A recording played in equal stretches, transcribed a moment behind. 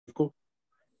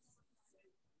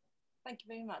Thank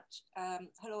you very much.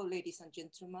 Hello, ladies and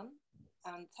gentlemen,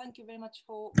 and thank you very much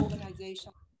for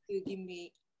organization to give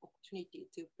me opportunity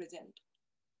to present.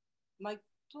 My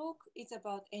talk is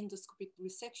about endoscopic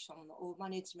resection or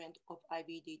management of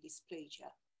IBD dysplasia.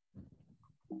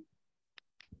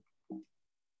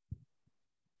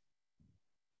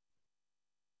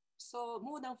 So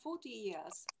more than 40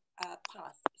 years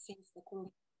passed since the corona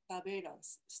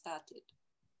surveillance started.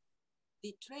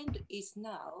 The trend is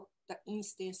now the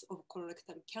incidence of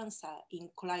colorectal cancer in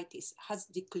colitis has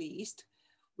decreased,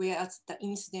 whereas the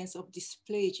incidence of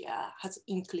dysplasia has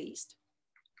increased.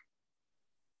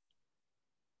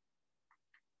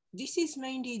 This is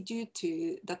mainly due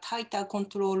to the tighter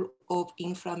control of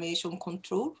inflammation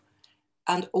control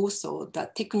and also the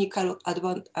technical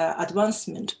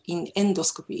advancement in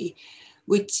endoscopy,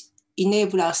 which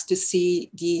enable us to see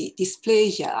the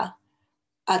dysplasia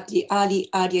at the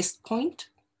earliest point,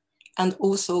 and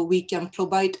also we can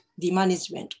provide the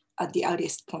management at the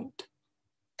earliest point.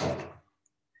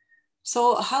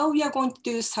 So how we are going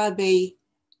to survey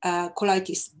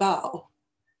colitis bowel?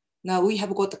 Now we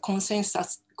have got a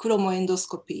consensus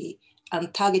chromoendoscopy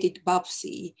and targeted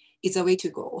biopsy is a way to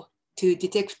go to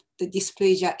detect the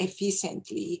dysplasia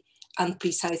efficiently and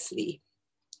precisely.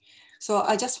 So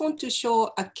I just want to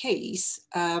show a case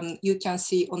you can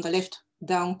see on the left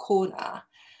down corner.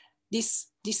 This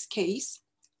case,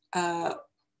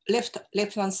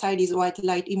 left-hand side is white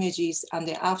light images, and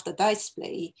then after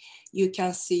display, you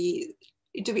can see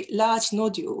a little bit large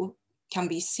nodule can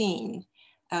be seen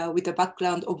with the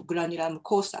background of granular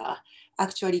mucosa.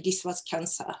 Actually, this was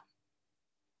cancer.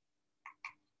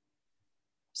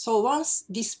 So once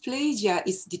dysplasia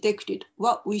is detected,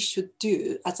 what we should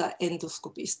do as an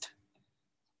endoscopist,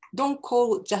 don't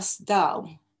call just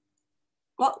down.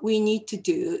 What we need to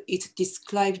do is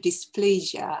describe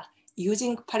dysplasia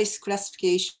using Paris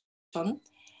classification,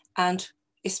 and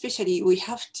especially we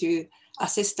have to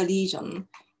assess the lesion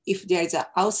if there is an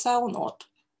ulcer or not,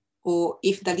 or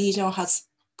if the lesion has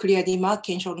clear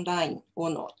demarcation line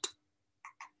or not.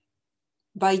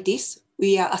 By this,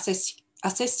 we are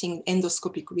assessing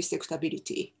endoscopic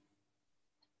resectability.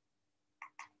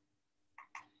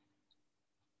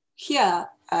 Here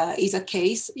is a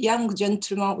case, young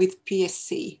gentleman with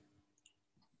PSC,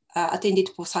 attended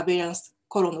for surveillance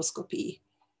colonoscopy.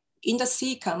 In the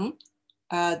CCAM,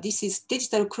 this is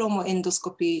digital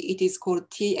chromoendoscopy. It is called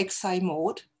TXI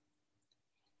mode.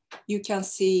 You can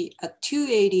see a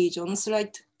 2A lesion,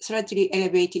 slightly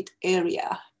elevated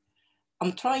area.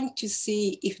 I'm trying to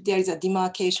see if there is a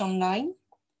demarcation line,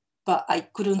 but I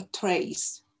couldn't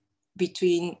trace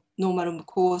between normal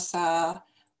mucosa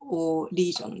or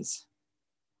lesions.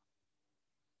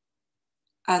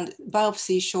 And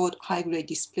biopsy showed high-grade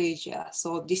dysplasia,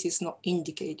 so this is not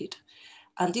indicated.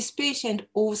 And this patient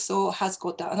also has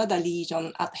got another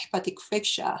lesion at hepatic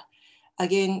flexure.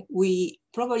 Again, we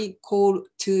probably call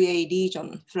 2A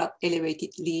lesion, flat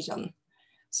elevated lesion.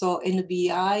 So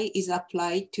NBI is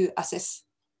applied to assess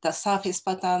the surface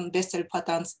pattern, vessel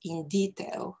patterns in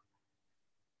detail.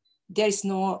 There is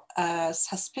no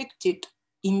suspected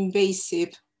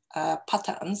invasive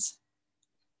patterns.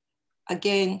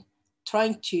 Again,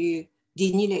 trying to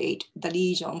delineate the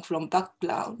lesion from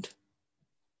background.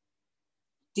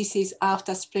 This is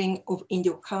after spraying of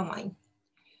indiocarmine.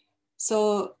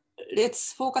 So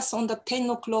let's focus on the 10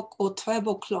 o'clock or 12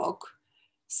 o'clock.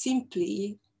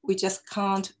 Simply, we just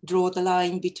can't draw the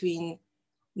line between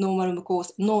normal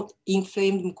mucosa, not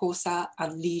inflamed mucosa,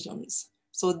 and lesions.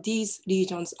 So these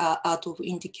lesions are out of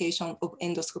indication of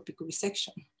endoscopic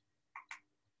resection.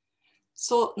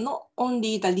 So not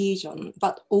only the lesion,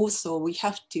 but also we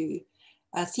have to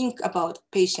think about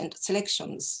patient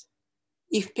selections.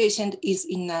 If patient is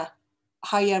in a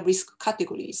higher risk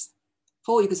categories,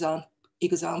 for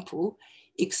example,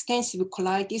 extensive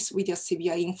colitis with a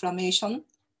severe inflammation,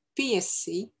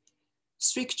 PSC,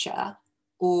 stricture,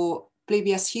 or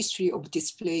previous history of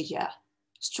dysplasia,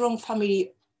 strong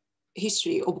family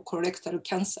history of colorectal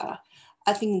cancer,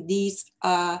 I think these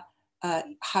are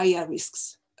higher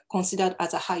risks, considered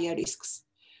as a higher risks.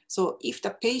 So if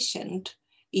the patient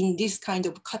in this kind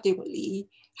of category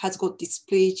has got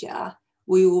dysplasia,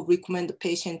 we will recommend the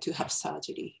patient to have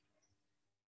surgery.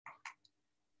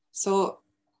 So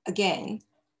again,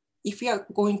 if we are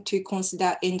going to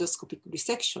consider endoscopic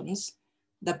resections,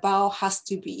 the bowel has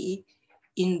to be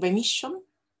in remission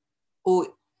or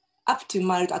up to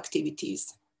mild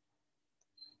activities,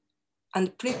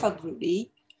 and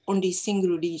preferably only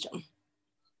single lesion.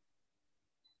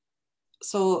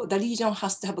 So the lesion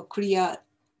has to have a clear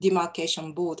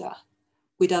demarcation border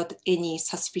without any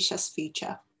suspicious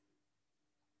feature.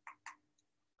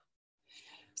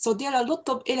 So there are a lot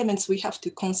of elements we have to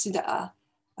consider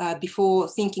before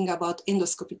thinking about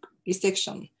endoscopic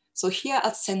resection. So here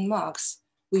at St. Mark's,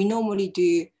 we normally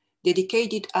do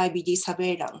dedicated IBD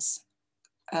surveillance.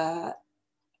 And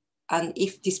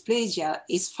if dysplasia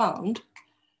is found,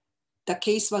 the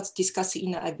case was discussed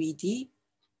in IBD,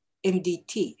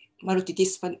 MDT,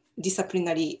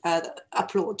 multidisciplinary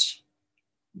approach.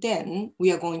 Then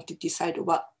we are going to decide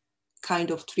what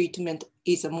kind of treatment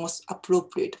is the most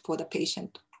appropriate for the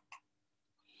patient.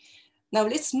 Now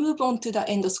let's move on to the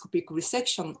endoscopic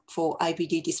resection for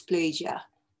IBD dysplasia.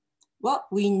 What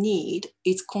we need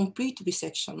is complete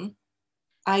resection,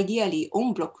 ideally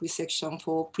en bloc resection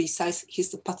for precise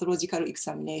histopathological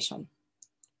examination.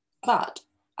 But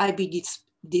IBD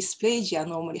dysplasia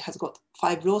normally has got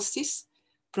fibrosis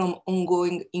from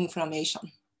ongoing inflammation.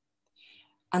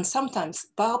 And sometimes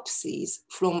biopsies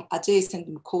from adjacent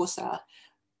mucosa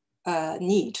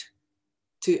need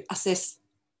to assess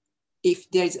if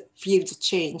there is field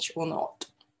change or not.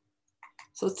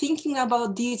 So thinking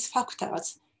about these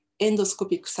factors,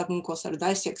 endoscopic submucosal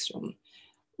dissection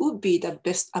would be the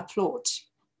best approach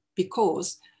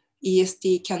because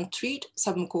ESD can treat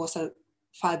submucosal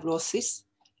fibrosis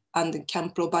and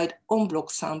can provide en bloc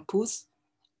samples.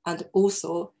 And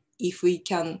also, if we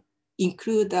can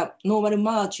include the normal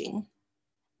margin,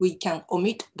 we can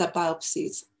omit the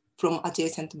biopsies from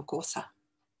adjacent mucosa.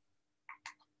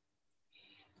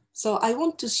 So I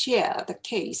want to share the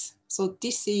case. So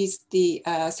this is the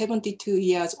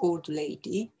 72-year-old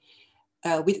lady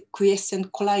with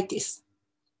quiescent colitis.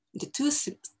 The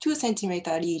 2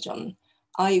 centimeter lesion,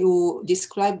 I will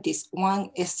describe this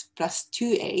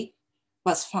 1S+2A,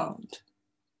 was found.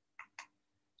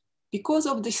 Because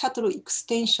of the subtle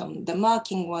extension, the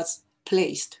marking was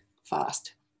placed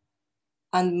first,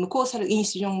 and mucosal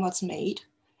incision was made.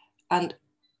 And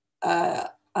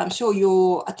I'm sure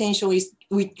your attention is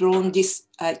withdrawn this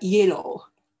yellow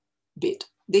bit.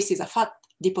 This is a fat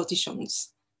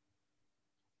depositions.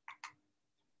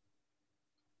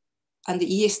 And the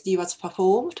ESD was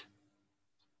performed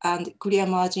and clear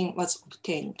margin was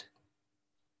obtained.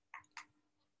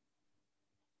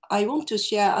 I want to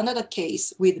share another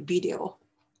case with video.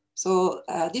 So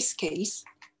this case,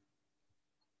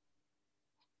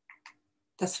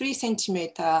 the 3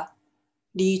 centimeter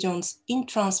lesions in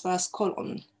transverse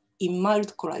colon in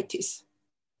mild colitis.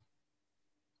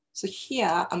 So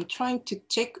here I'm trying to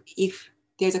check if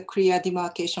there's a clear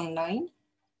demarcation line,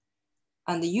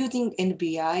 and using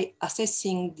NBI,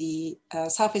 assessing the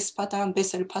surface pattern,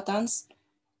 vessel patterns.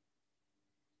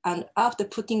 And after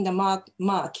putting the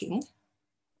marking,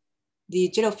 the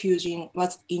gel fusion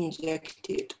was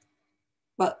injected.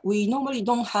 But we normally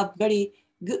don't have very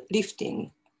good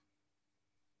lifting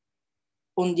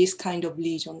on this kind of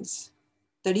lesions.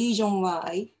 The lesion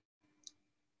Y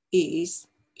is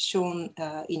shown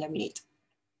in a minute.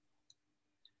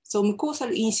 So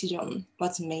mucosal incision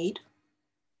was made.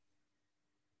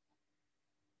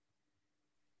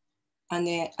 And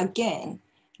then again,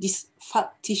 these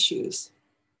fat tissues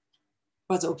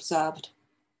was observed.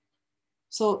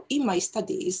 So in my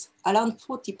studies, around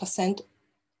 40%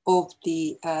 of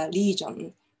the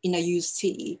lesion in a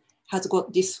UC has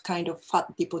got this kind of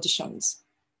fat depositions.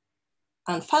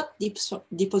 And fat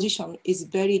deposition is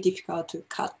very difficult to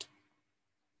cut.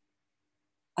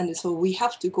 And so we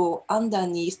have to go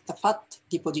underneath the fat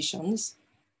depositions.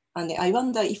 And I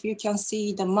wonder if you can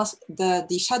see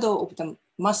the shadow of the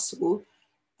muscle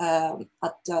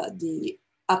at the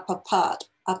upper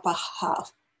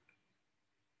half.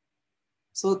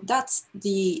 So that's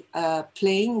the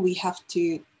plane we have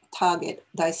to target,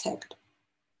 dissect.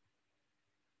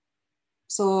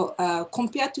 So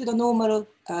compared to the normal,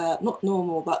 not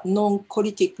normal, but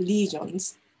non-colitic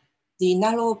lesions, the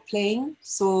narrow plane,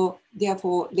 so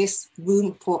therefore less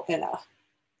room for error.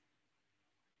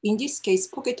 In this case,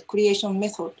 pocket creation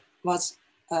method was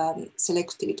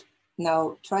selected.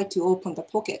 Now try to open the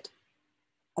pocket.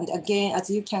 And again, as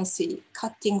you can see,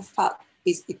 cutting fat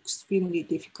is extremely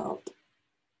difficult.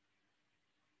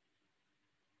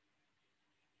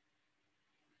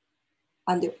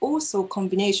 And also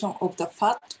combination of the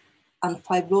fat and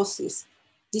fibrosis,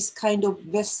 this kind of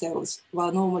vessels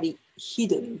were normally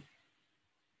hidden.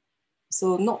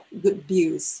 So not good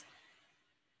views.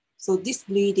 So this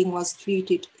bleeding was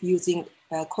treated using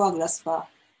coagulosfer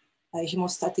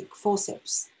hemostatic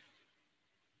forceps.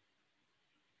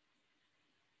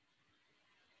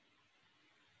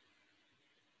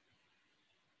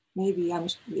 Maybe I'm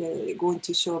going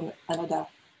to show another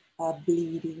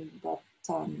bleeding, but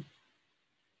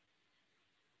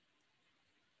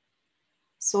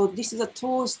so this is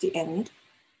towards the end.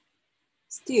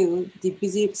 Still, the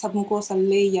submucosal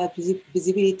layer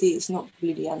visibility is not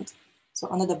brilliant. So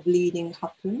another bleeding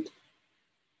happened.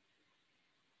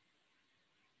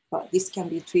 But this can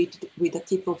be treated with the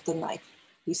tip of the knife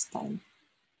this time.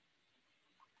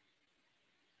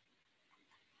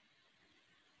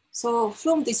 So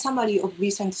from the summary of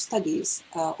recent studies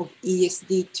of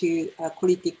ESD to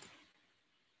colitic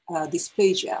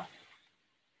dysplasia,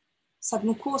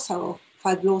 submucosal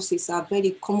fibrosis are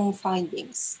very common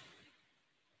findings.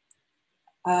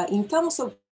 In terms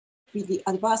of the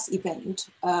adverse event,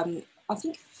 I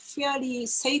think fairly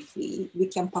safely we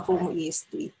can perform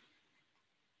ESD.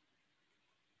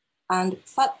 And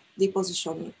fat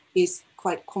deposition is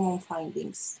quite common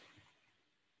findings.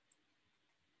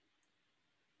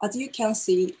 As you can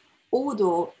see,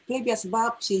 although previous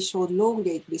biopsy showed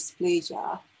low-grade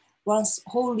dysplasia, once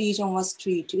whole lesion was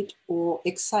treated or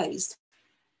excised,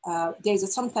 there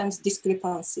is sometimes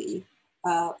discrepancy.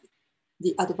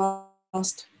 The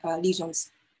advanced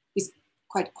lesions is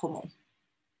quite common.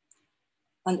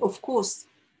 And of course,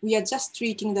 we are just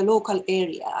treating the local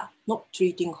area, not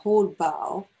treating whole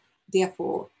bowel.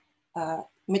 Therefore,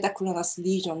 metaclonus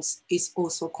lesions is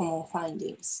also common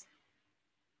findings.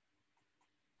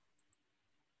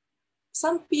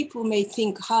 Some people may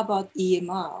think, how about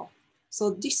EMR?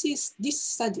 So these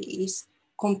studies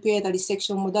compare the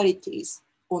resection modalities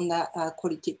on the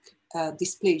colitic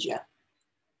dysplasia.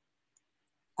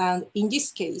 And in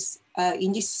this case,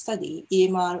 in this study,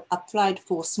 EMR applied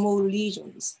for small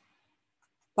lesions,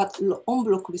 but en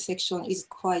bloc resection is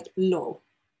quite low.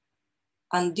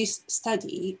 And this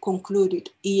study concluded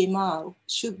EMR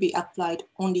should be applied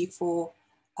only for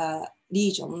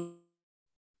lesions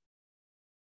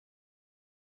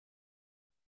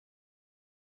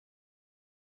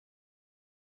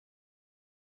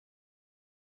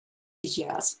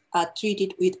are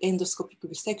treated with endoscopic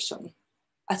resection.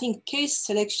 I think case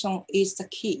selection is the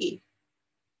key.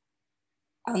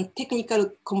 And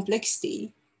technical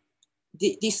complexity,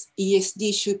 this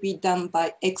ESD should be done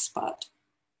by expert.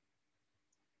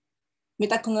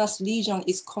 Metaclonus lesion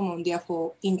is common,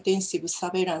 therefore intensive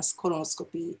surveillance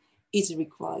colonoscopy is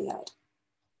required.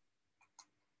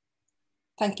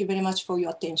 Thank you very much for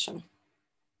your attention.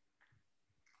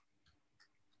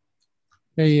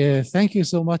 Hey, thank you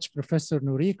so much, Professor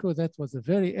Noriko. That was a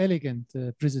very elegant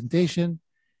presentation.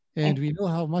 And we know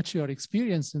how much you are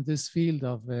experienced in this field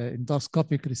of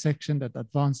endoscopic resection, that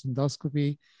advanced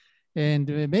endoscopy. And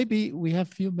maybe we have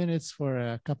a few minutes for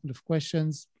a couple of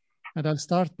questions. And I'll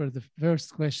start with the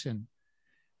first question.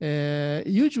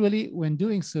 Usually when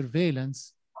doing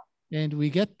surveillance and we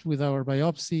get with our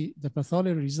biopsy, the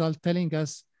pathology result telling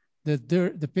us that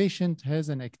the patient has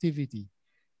an activity.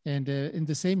 And in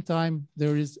the same time,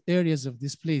 there is areas of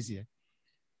dysplasia.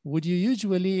 Would you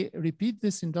usually repeat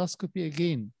this endoscopy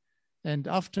again? And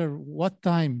after what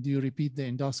time do you repeat the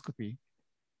endoscopy?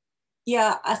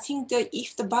 Yeah, I think that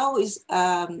if the bowel is,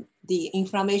 the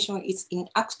inflammation is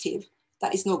inactive,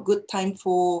 that is not good time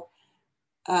for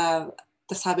the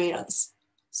surveillance.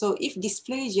 So if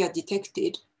dysplasia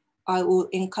detected, I will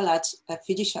encourage a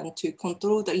physician to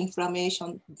control the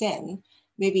inflammation. Then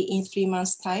maybe in 3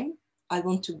 months' time, I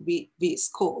want to be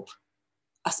scope,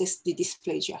 assess the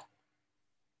dysplasia.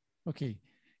 Okay.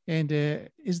 And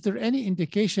is there any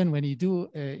indication when you do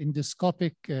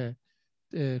endoscopic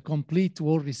complete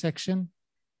wall resection?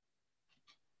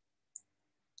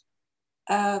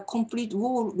 Complete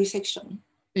wall resection.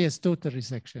 Yes, total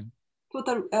resection.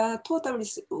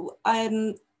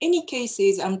 Any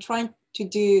cases I'm trying to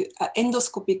do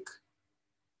endoscopic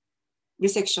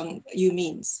resection, you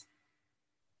means.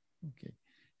 Okay.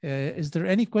 Is there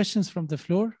any questions from the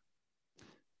floor?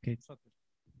 Okay.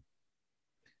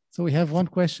 So we have one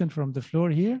question from the floor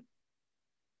here.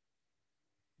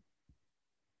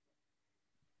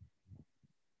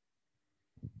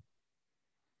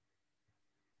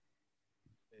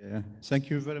 Thank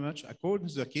you very much. According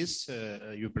to the case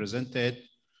you presented,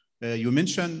 you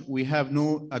mentioned we have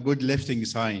a good lifting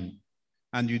sign,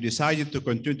 and you decided to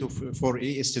continue for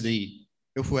ESD.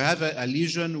 If we have a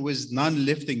lesion with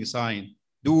non-lifting sign,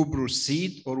 do we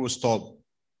proceed or we stop?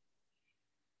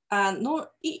 No,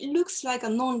 it looks like a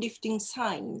non-lifting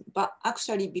sign, but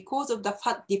actually because of the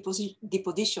fat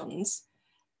depositions,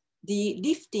 the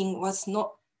lifting was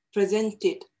not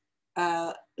presented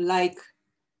like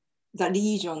the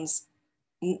lesions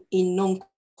in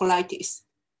non-colitis.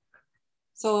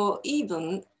 So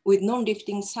even with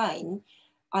non-lifting sign,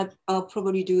 I'll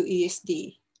probably do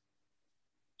ESD.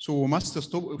 So we must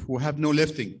stop if we have no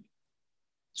lifting.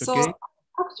 It's so okay?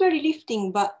 Actually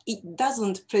lifting, but it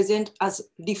doesn't present as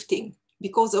lifting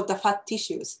because of the fat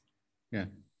tissues. Yeah.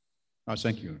 Oh,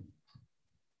 thank you.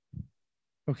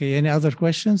 Okay, any other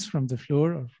questions from the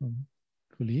floor or from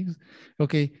colleagues?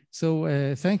 Okay, so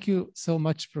thank you so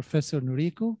much, Professor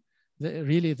Noriko.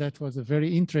 Really, that was a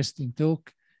very interesting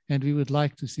talk, and we would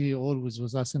like to see you always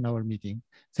with us in our meeting.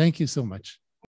 Thank you so much.